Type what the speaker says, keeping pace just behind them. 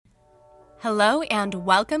Hello and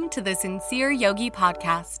welcome to the Sincere Yogi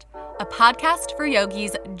Podcast, a podcast for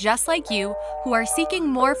yogis just like you who are seeking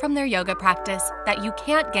more from their yoga practice that you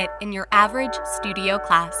can't get in your average studio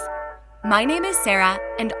class. My name is Sarah,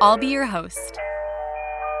 and I'll be your host.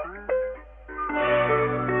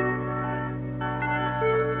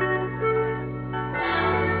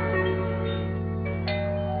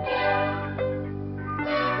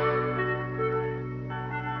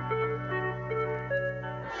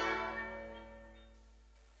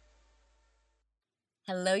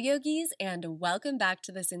 Hello, yogis, and welcome back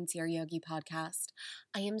to the Sincere Yogi Podcast.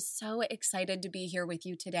 I am so excited to be here with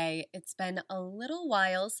you today. It's been a little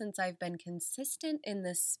while since I've been consistent in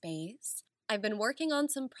this space. I've been working on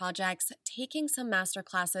some projects, taking some master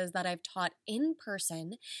classes that I've taught in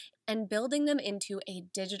person, and building them into a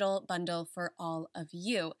digital bundle for all of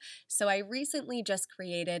you. So I recently just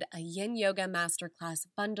created a Yin Yoga Masterclass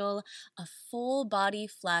bundle, a full body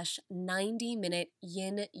flesh 90-minute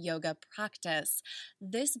Yin Yoga practice.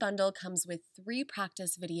 This bundle comes with 3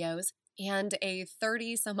 practice videos and a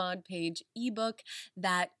 30-some-odd page ebook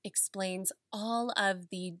that explains all of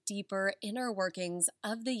the deeper inner workings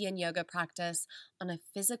of the Yin Yoga practice on a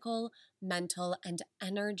physical, mental, and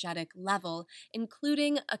energetic level,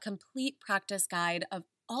 including a complete practice guide of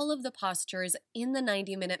all of the postures in the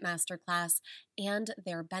 90-minute masterclass and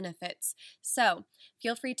their benefits. So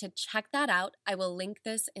feel free to check that out. I will link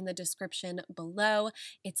this in the description below.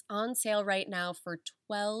 It's on sale right now for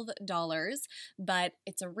 $12, but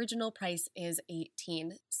its original price is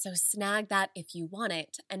 $18. So snag that if you want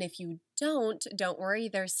it. And if you don't worry,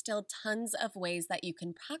 there's still tons of ways that you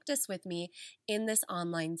can practice with me in this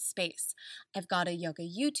online space. I've got a yoga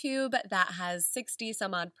YouTube that has 60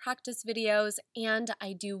 some odd practice videos, and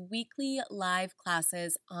I do weekly live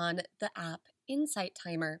classes on the app Insight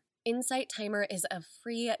Timer. Insight Timer is a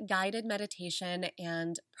free guided meditation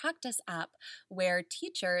and practice app where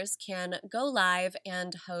teachers can go live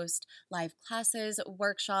and host live classes,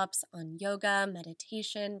 workshops on yoga,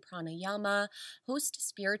 meditation, pranayama, host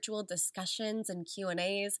spiritual discussions and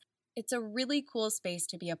Q&As. It's a really cool space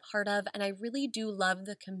to be a part of, and I really do love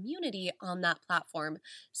the community on that platform.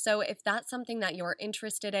 So if that's something that you're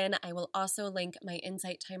interested in, I will also link my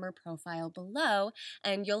Insight Timer profile below,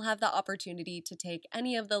 and you'll have the opportunity to take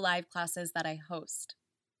any of the live classes that I host.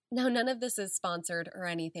 Now, none of this is sponsored or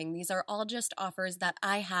anything. These are all just offers that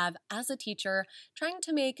I have as a teacher trying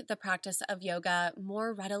to make the practice of yoga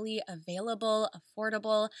more readily available,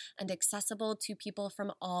 affordable, and accessible to people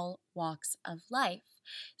from all walks of life.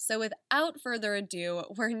 So without further ado,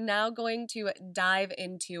 we're now going to dive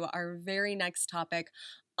into our very next topic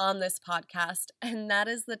on this podcast, and that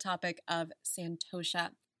is the topic of Santosha.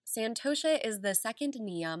 Santosha is the second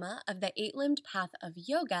niyama of the 8-limbed path of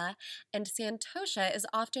yoga, and Santosha is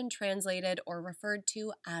often translated or referred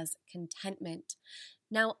to as contentment.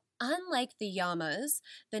 Now, unlike the yamas,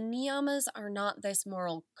 the niyamas are not this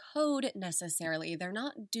moral code necessarily. They're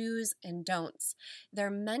not do's and don'ts.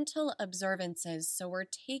 They're mental observances, so we're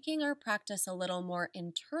taking our practice a little more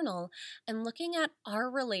internal and looking at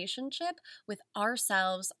our relationship with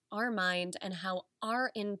ourselves, our mind, and how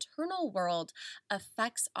our internal world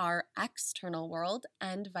affects our external world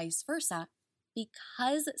and vice versa.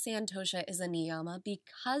 Because Santosha is a niyama,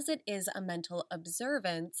 because it is a mental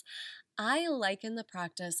observance, I liken the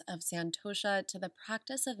practice of Santosha to the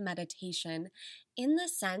practice of meditation in the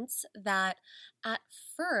sense that at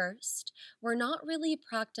first, we're not really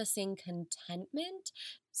practicing contentment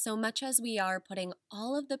so much as we are putting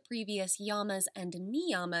all of the previous yamas and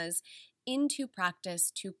niyamas into practice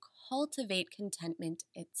to cultivate contentment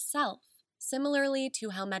itself. Similarly to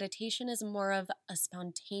how meditation is more of a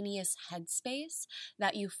spontaneous headspace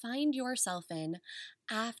that you find yourself in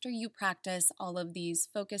after you practice all of these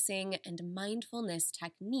focusing and mindfulness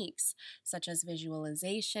techniques, such as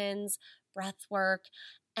visualizations, breath work,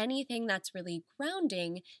 anything that's really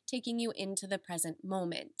grounding, taking you into the present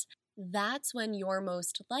moment. That's when you're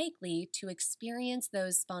most likely to experience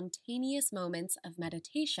those spontaneous moments of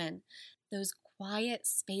meditation, those quiet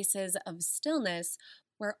spaces of stillness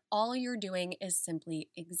where all you're doing is simply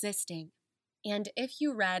existing. And if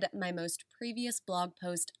you read my most previous blog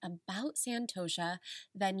post about Santosha,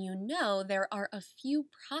 then you know there are a few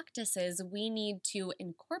practices we need to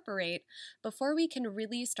incorporate before we can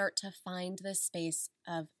really start to find the space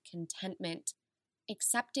of contentment.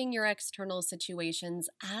 Accepting your external situations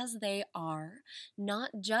as they are,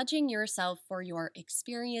 not judging yourself for your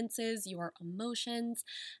experiences, your emotions,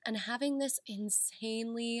 and having this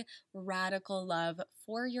insanely radical love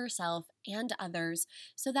for yourself and others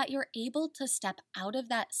so that you're able to step out of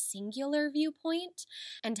that singular viewpoint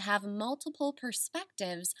and have multiple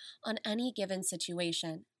perspectives on any given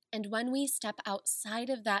situation. And when we step outside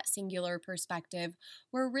of that singular perspective,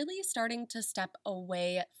 we're really starting to step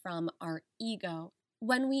away from our ego.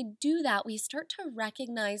 When we do that, we start to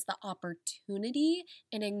recognize the opportunity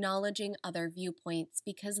in acknowledging other viewpoints,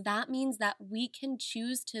 because that means that we can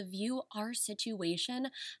choose to view our situation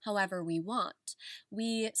however we want.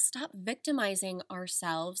 We stop victimizing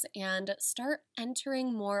ourselves and start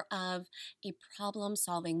entering more of a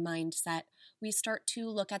problem-solving mindset. We start to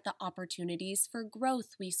look at the opportunities for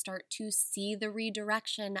growth. We start to see the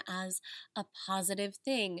redirection as a positive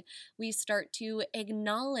thing. We start to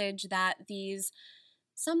acknowledge that these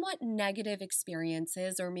somewhat negative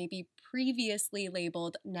experiences, or maybe previously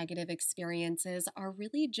labeled negative experiences, are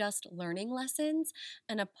really just learning lessons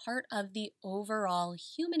and a part of the overall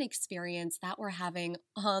human experience that we're having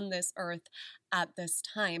on this earth at this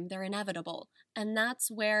time. They're inevitable. And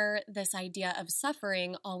that's where this idea of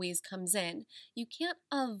suffering always comes in. You can't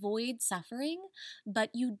avoid suffering,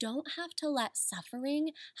 but you don't have to let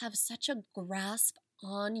suffering have such a grasp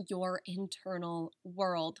on your internal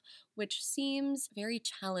world, which seems very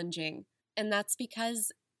challenging. And that's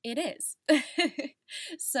because it is.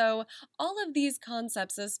 So, all of these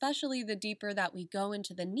concepts, especially the deeper that we go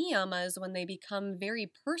into the niyamas, when they become very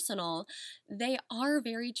personal, they are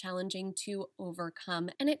very challenging to overcome.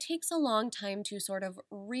 And it takes a long time to sort of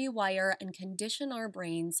rewire and condition our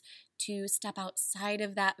brains to step outside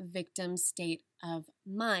of that victim state of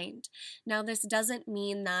mind. Now, this doesn't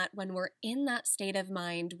mean that when we're in that state of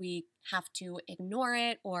mind, we have to ignore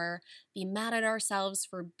it or be mad at ourselves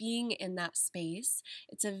for being in that space.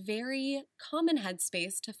 It's a very common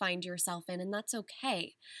headspace to find yourself in, and that's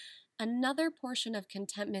okay. Another portion of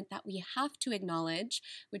contentment that we have to acknowledge,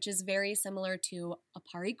 which is very similar to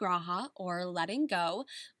aparigraha, or letting go,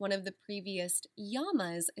 one of the previous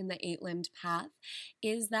yamas in the eight-limbed path,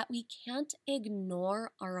 is that we can't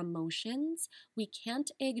ignore our emotions. We can't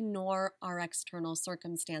ignore our external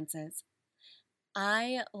circumstances.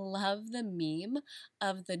 I love the meme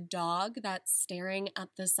of the dog that's staring at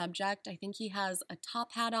the subject. I think he has a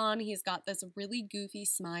top hat on. He's got this really goofy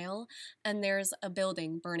smile, and there's a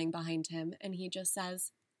building burning behind him, and he just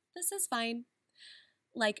says, "This is fine."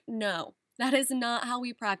 Like, no, that is not how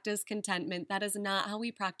we practice contentment. That is not how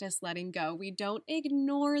we practice letting go. We don't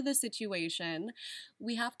ignore the situation.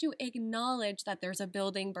 We have to acknowledge that there's a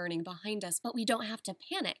building burning behind us, but we don't have to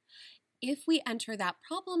panic. If we enter that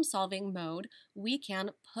problem-solving mode, we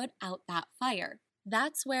can put out that fire.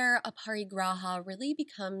 That's where aparigraha really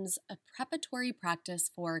becomes a preparatory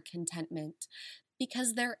practice for contentment,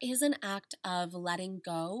 because there is an act of letting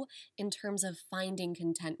go in terms of finding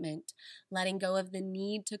contentment, letting go of the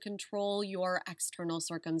need to control your external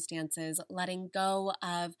circumstances, letting go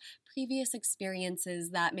of previous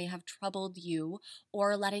experiences that may have troubled you,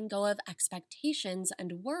 or letting go of expectations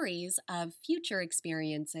and worries of future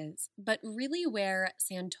experiences. But really where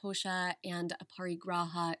Santosha and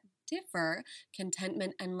aparigraha differ,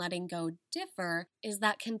 contentment and letting go differ, is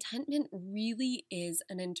that contentment really is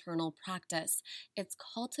an internal practice. It's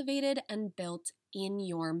cultivated and built in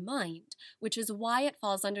your mind, which is why it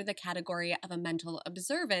falls under the category of a mental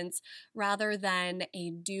observance rather than a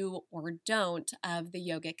do or don't of the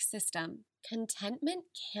yogic system. Contentment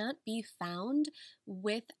can't be found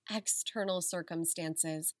with external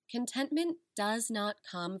circumstances. Contentment does not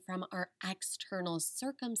come from our external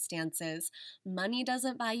circumstances. Money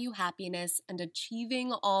doesn't buy you happiness, and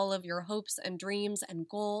achieving all of your hopes and dreams and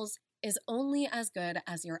goals is only as good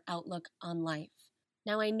as your outlook on life.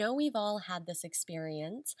 Now, I know we've all had this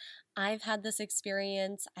experience. I've had this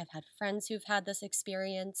experience. I've had friends who've had this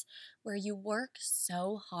experience where you work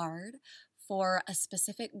so hard for a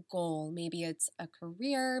specific goal. Maybe it's a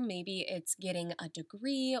career, maybe it's getting a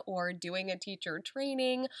degree or doing a teacher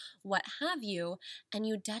training, what have you, and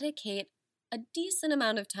you dedicate a decent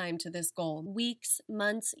amount of time to this goal, weeks,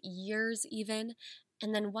 months, years even,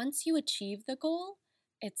 and then once you achieve the goal,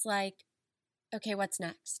 it's like, okay, what's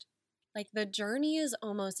next? Like, the journey is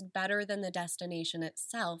almost better than the destination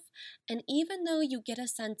itself. And even though you get a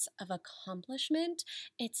sense of accomplishment,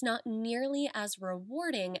 it's not nearly as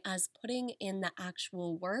rewarding as putting in the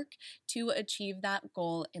actual work to achieve that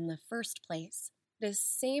goal in the first place. This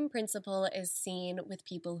same principle is seen with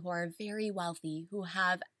people who are very wealthy, who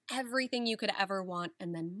have everything you could ever want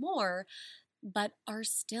and then more, but are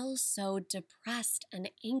still so depressed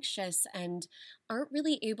and anxious and aren't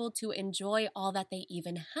really able to enjoy all that they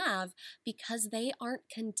even have because they aren't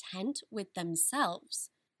content with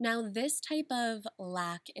themselves. Now, this type of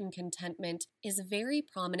lack in contentment is very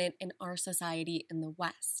prominent in our society in the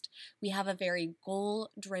West. We have a very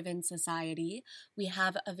goal-driven society. We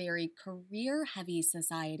have a very career-heavy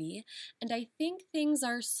society. And I think things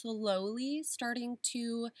are slowly starting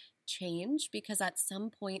to change because at some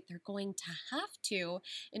point they're going to have to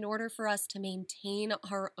in order for us to maintain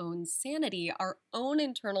our own sanity, our own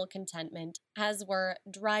internal contentment as we're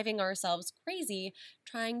driving ourselves crazy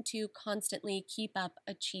trying to constantly keep up,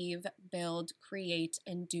 achieve, build, create,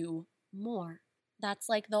 and do more. That's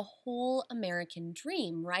like the whole American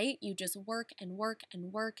dream, right? You just work and work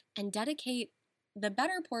and work and dedicate the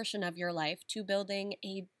better portion of your life to building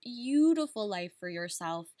a beautiful life for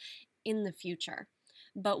yourself in the future.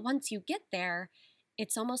 But once you get there,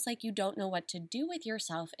 it's almost like you don't know what to do with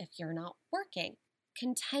yourself if you're not working.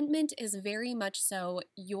 Contentment is very much so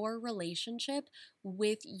your relationship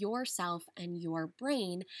with yourself and your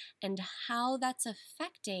brain and how that's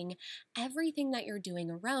affecting everything that you're doing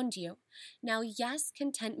around you. Now, yes,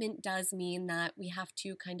 contentment does mean that we have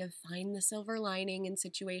to kind of find the silver lining in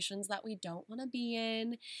situations that we don't want to be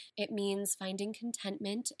in. It means finding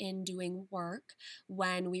contentment in doing work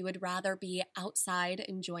when we would rather be outside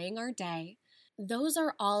enjoying our day. Those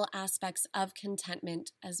are all aspects of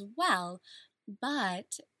contentment as well.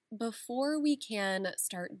 But before we can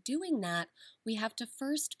start doing that, we have to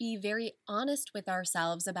first be very honest with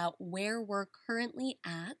ourselves about where we're currently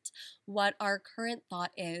at, what our current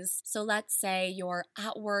thought is. So let's say you're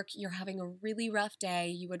at work, you're having a really rough day,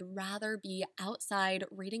 you would rather be outside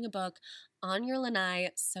reading a book on your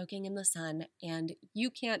lanai, soaking in the sun, and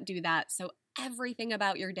you can't do that. So everything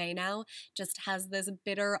about your day now just has this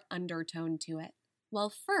bitter undertone to it. Well,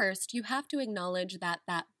 first, you have to acknowledge that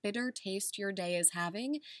that bitter taste your day is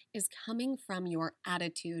having is coming from your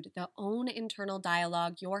attitude, the own internal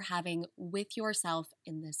dialogue you're having with yourself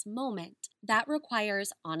in this moment. That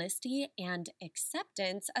requires honesty and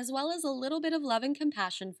acceptance, as well as a little bit of love and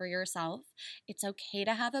compassion for yourself. It's okay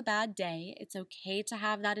to have a bad day. It's okay to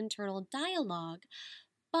have that internal dialogue.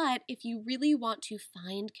 But if you really want to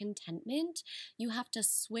find contentment, you have to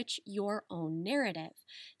switch your own narrative.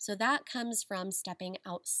 So that comes from stepping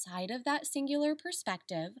outside of that singular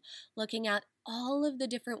perspective, looking at all of the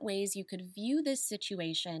different ways you could view this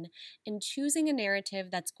situation, and choosing a narrative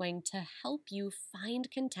that's going to help you find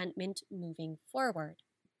contentment moving forward.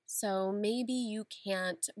 So maybe you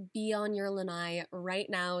can't be on your lanai right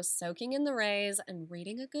now, soaking in the rays and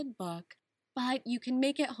reading a good book, but you can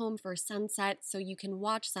make it home for sunset so you can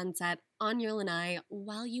watch sunset on your lanai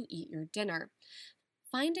while you eat your dinner.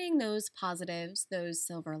 Finding those positives, those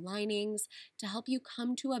silver linings to help you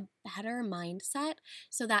come to a better mindset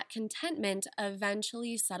so that contentment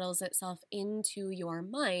eventually settles itself into your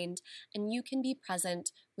mind and you can be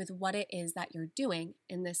present with what it is that you're doing,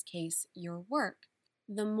 in this case, your work.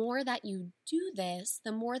 The more that you do this,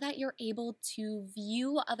 the more that you're able to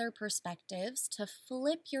view other perspectives, to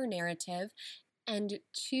flip your narrative and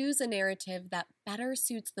choose a narrative that better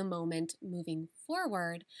suits the moment moving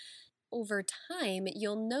forward. Over time,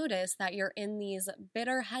 you'll notice that you're in these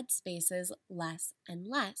bitter headspaces less and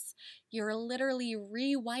less. You're literally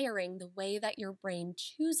rewiring the way that your brain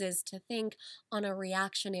chooses to think on a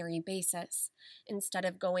reactionary basis. Instead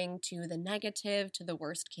of going to the negative, to the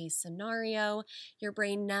worst case scenario, your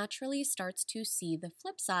brain naturally starts to see the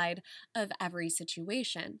flip side of every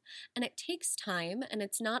situation. And it takes time, and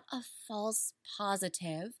it's not a false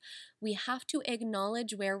positive. We have to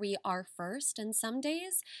acknowledge where we are first, and some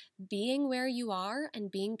days being where you are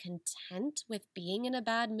and being content with being in a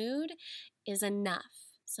bad mood is enough.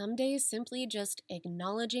 Some days simply just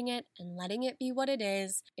acknowledging it and letting it be what it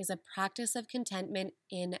is a practice of contentment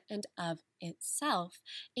in and of itself.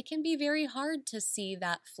 It can be very hard to see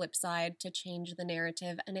that flip side, to change the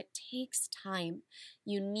narrative, and it takes time.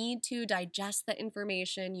 You need to digest the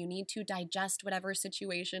information, you need to digest whatever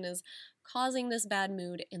situation is causing this bad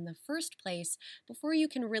mood in the first place before you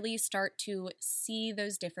can really start to see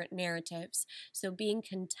those different narratives. So being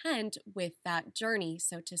content with that journey,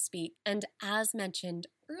 so to speak. And as mentioned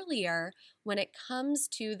earlier, when it comes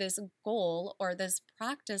to this goal or this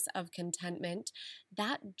practice of contentment,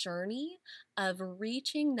 that journey of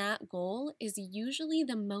reaching that goal is usually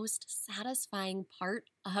the most satisfying part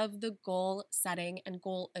of the goal setting and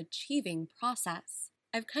goal achieving process.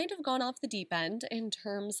 I've kind of gone off the deep end in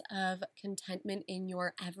terms of contentment in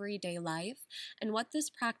your everyday life and what this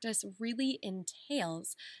practice really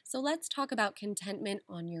entails. So let's talk about contentment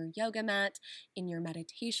on your yoga mat, in your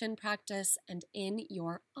meditation practice, and in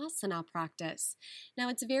your asana practice. Now,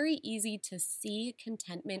 it's very easy to see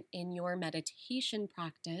contentment in your meditation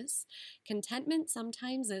practice. Contentment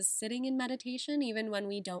sometimes is sitting in meditation even when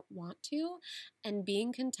we don't want to, and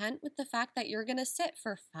being content with the fact that you're going to sit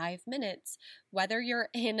for 5 minutes, whether you're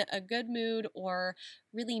in a good mood or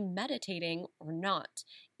really meditating or not.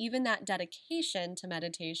 Even that dedication to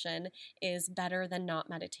meditation is better than not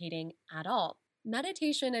meditating at all.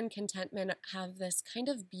 Meditation and contentment have this kind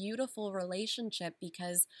of beautiful relationship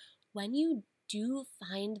because when you do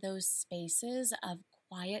find those spaces of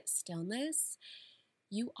quiet stillness,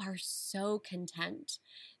 you are so content.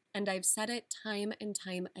 And I've said it time and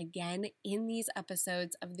time again in these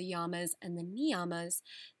episodes of the yamas and the niyamas,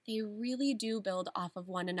 they really do build off of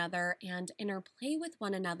one another and interplay with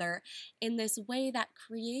one another in this way that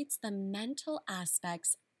creates the mental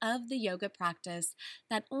aspects of the yoga practice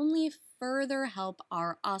that only further help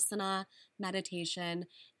our asana, meditation,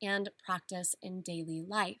 and practice in daily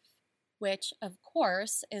life. Which, of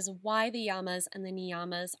course, is why the yamas and the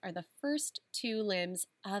niyamas are the first 2 limbs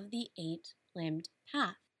of the 8-limbed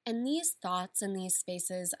path. And these thoughts and these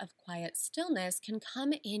spaces of quiet stillness can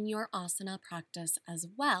come in your asana practice as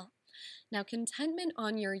well. Now, contentment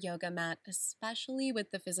on your yoga mat, especially with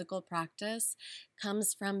the physical practice,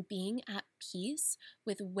 comes from being at peace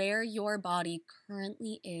with where your body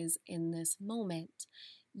currently is in this moment.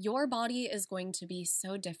 Your body is going to be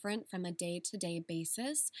so different from a day-to-day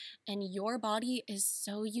basis, and your body is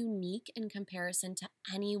so unique in comparison to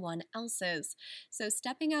anyone else's. So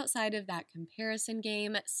stepping outside of that comparison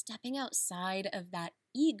game, stepping outside of that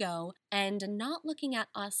ego, and not looking at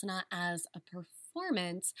asana as a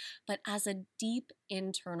performance, but as a deep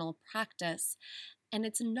internal practice. And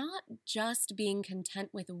it's not just being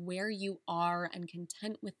content with where you are and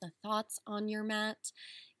content with the thoughts on your mat.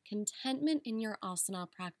 Contentment in your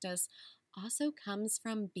asana practice also comes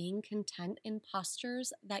from being content in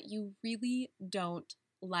postures that you really don't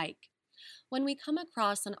like. When we come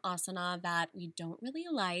across an asana that we don't really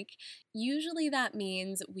like, usually that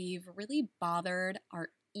means we've really bothered our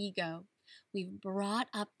ego. We've brought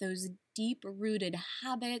up those deep-rooted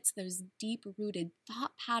habits, those deep-rooted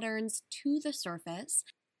thought patterns to the surface,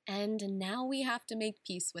 and now we have to make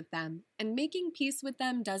peace with them. And making peace with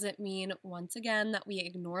them doesn't mean, once again, that we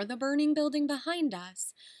ignore the burning building behind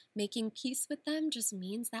us. Making peace with them just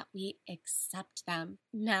means that we accept them.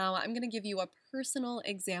 Now, I'm going to give you a personal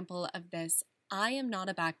example of this. I am not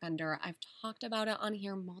a backbender. I've talked about it on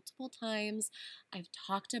here multiple times. I've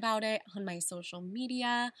talked about it on my social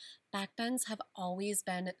media. Backbends have always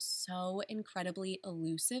been so incredibly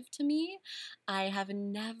elusive to me. I have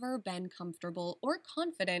never been comfortable or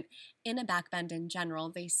confident in a backbend in general.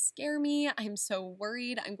 They scare me. I'm so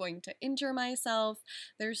worried I'm going to injure myself.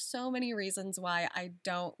 There's so many reasons why I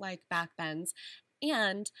don't like backbends.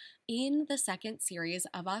 And in the second series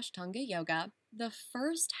of Ashtanga Yoga, the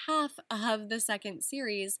first half of the second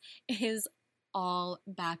series is all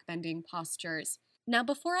backbending postures. Now,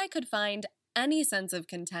 before I could find any sense of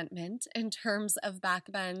contentment in terms of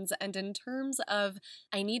backbends and in terms of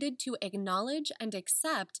I needed to acknowledge and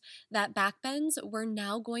accept that backbends were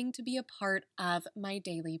now going to be a part of my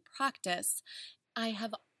daily practice. I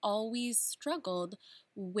have always struggled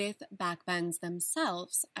with backbends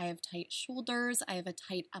themselves. I have tight shoulders, I have a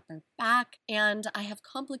tight upper back, and I have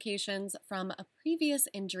complications from a previous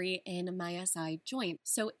injury in my SI joint.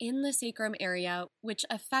 So in the sacrum area, which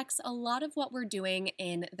affects a lot of what we're doing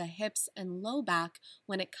in the hips and low back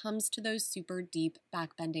when it comes to those super deep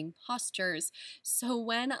backbending postures. So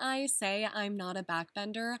when I say I'm not a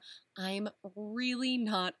backbender, I'm really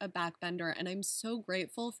not a backbender, and I'm so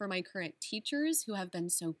grateful for my current teachers who have been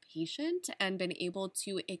so patient and been able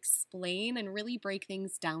to explain and really break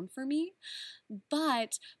things down for me.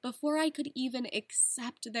 But before I could even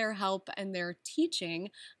accept their help and their teaching,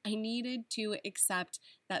 I needed to accept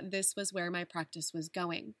that this was where my practice was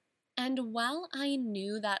going. And while I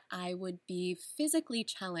knew that I would be physically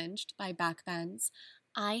challenged by backbends,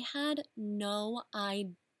 I had no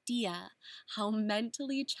idea how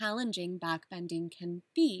mentally challenging backbending can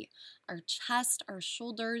be. Our chest, our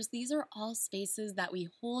shoulders, these are all spaces that we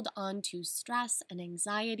hold on to stress and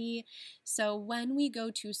anxiety. So when we go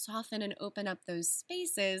to soften and open up those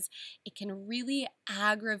spaces, it can really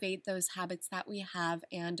aggravate those habits that we have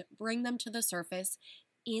and bring them to the surface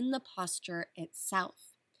in the posture itself.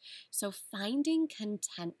 So finding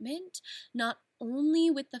contentment, not only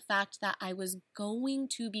with the fact that I was going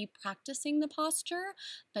to be practicing the posture,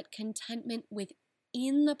 but contentment with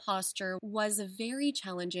in the posture was very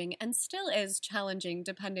challenging and still is challenging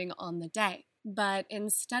depending on the day. But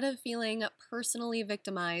instead of feeling personally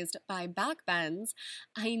victimized by back bends,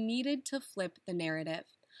 I needed to flip the narrative.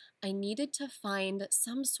 I needed to find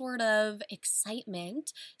some sort of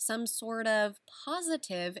excitement, some sort of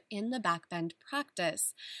positive in the backbend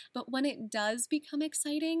practice. But when it does become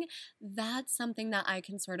exciting, that's something that I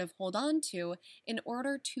can sort of hold on to in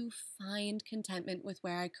order to find contentment with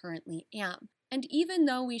where I currently am. And even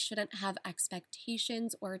though we shouldn't have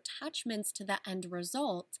expectations or attachments to the end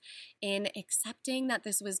result, in accepting that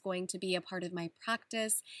this was going to be a part of my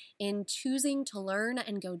practice, in choosing to learn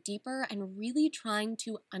and go deeper and really trying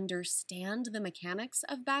to understand the mechanics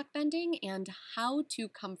of backbending and how to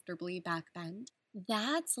comfortably backbend,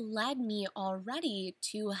 that's led me already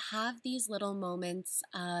to have these little moments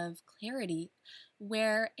of clarity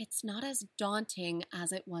where it's not as daunting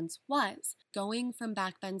as it once was. Going from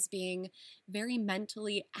backbends being very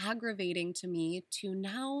mentally aggravating to me to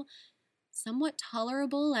now somewhat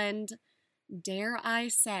tolerable and, dare I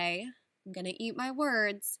say, I'm going to eat my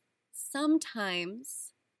words,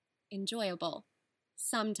 sometimes enjoyable.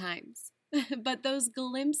 Sometimes. But those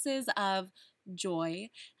glimpses of joy,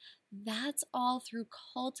 that's all through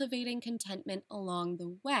cultivating contentment along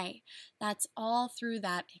the way. That's all through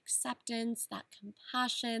that acceptance, that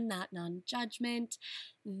compassion, that non-judgment.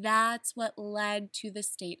 That's what led to the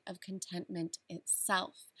state of contentment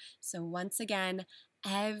itself. So once again,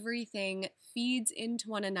 everything feeds into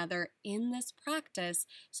one another in this practice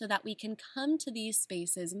so that we can come to these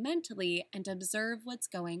spaces mentally and observe what's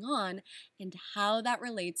going on and how that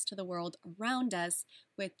relates to the world around us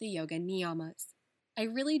with the yoga niyamas. I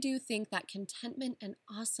really do think that contentment and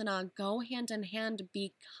asana go hand in hand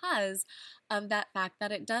because of that fact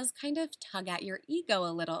that it does kind of tug at your ego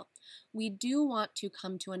a little. We do want to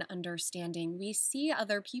come to an understanding. We see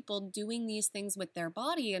other people doing these things with their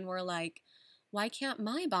body and we're like, why can't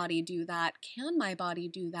my body do that? Can my body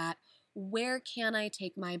do that? Where can I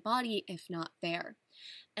take my body if not there?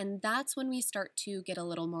 And that's when we start to get a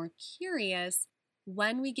little more curious.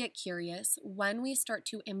 When we get curious, when we start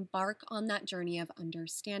to embark on that journey of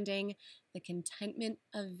understanding, the contentment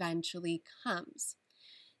eventually comes.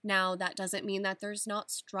 Now, that doesn't mean that there's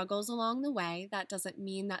not struggles along the way. That doesn't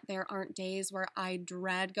mean that there aren't days where I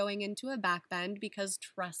dread going into a backbend because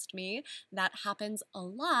trust me, that happens a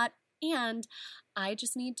lot. And I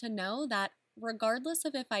just need to know that regardless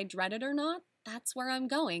of if I dread it or not, that's where I'm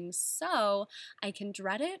going. So I can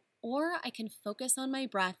dread it or I can focus on my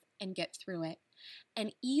breath and get through it.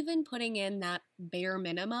 And even putting in that bare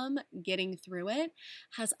minimum, getting through it,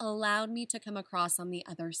 has allowed me to come across on the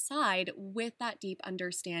other side with that deep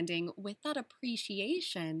understanding, with that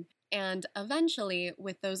appreciation, and eventually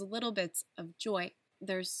with those little bits of joy.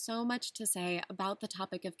 There's so much to say about the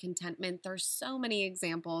topic of contentment. There's so many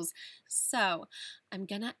examples. So I'm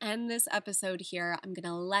going to end this episode here. I'm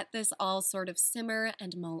going to let this all sort of simmer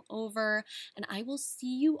and mull over, and I will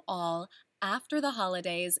see you all after the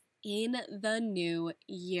holidays in the new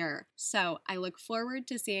year. So I look forward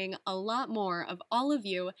to seeing a lot more of all of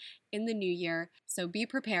you in the new year. So be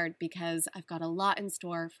prepared because I've got a lot in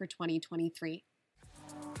store for 2023.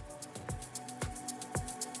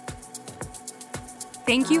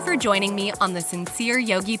 Thank you for joining me on the Sincere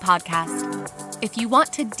Yogi podcast. If you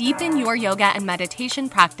want to deepen your yoga and meditation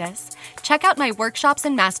practice, check out my workshops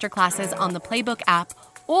and masterclasses on the Playbook app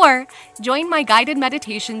or join my guided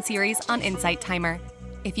meditation series on Insight Timer.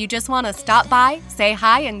 If you just want to stop by, say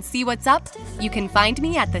hi, and see what's up, you can find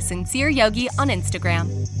me at The Sincere Yogi on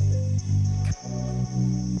Instagram.